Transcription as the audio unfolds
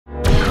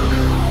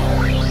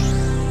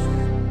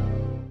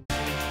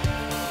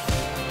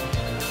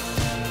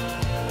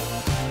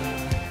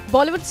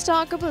Bollywood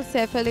star couple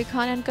Saif Ali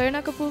Khan and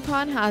Kareena Kapoor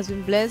Khan has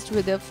been blessed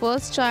with their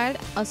first child,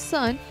 a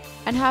son,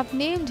 and have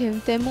named him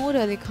Taimur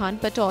Ali Khan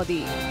Pataudi.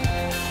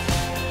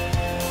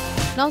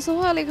 Now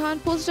Soha Ali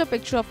Khan posted a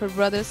picture of her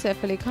brother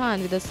Saif Ali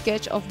Khan with a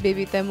sketch of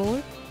baby Taimur.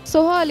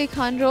 Soha Ali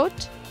Khan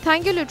wrote,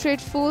 "Thank you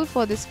literate fool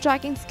for this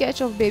striking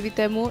sketch of baby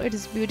Taimur, it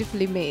is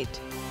beautifully made."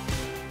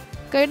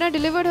 Kareena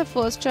delivered her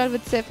first child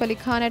with Saif Ali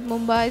Khan at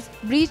Mumbai's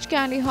Breach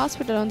Candy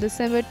Hospital on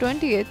December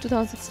 28,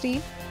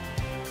 2016.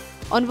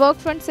 On work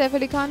front, Saif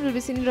Ali Khan will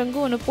be seen in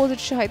Rangoon opposite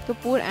Shahid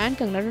Kapoor and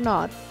Kangana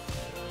Ranaut.